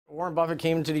Warren Buffett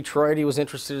came to Detroit. He was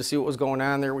interested to see what was going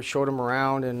on there. We showed him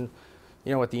around, and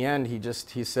at the end,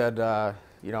 he said, I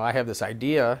have this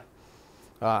idea.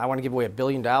 I want to give away $1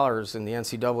 billion in the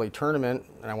NCAA tournament,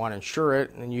 and I want to insure it,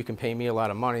 and you can pay me a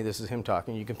lot of money. This is him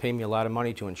talking. You can pay me a lot of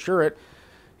money to insure it,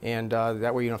 and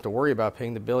that way you don't have to worry about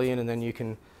paying the $1 billion, and then you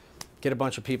can get a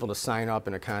bunch of people to sign up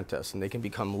in a contest, and they can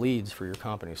become leads for your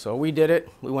company. So we did it.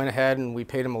 We went ahead and we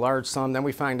paid him a large sum. Then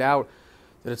we find out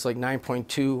that it's like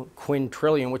 9.2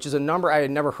 quintillion, which is a number I had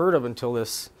never heard of until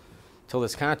this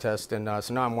contest, and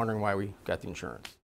so now I'm wondering why we got the insurance.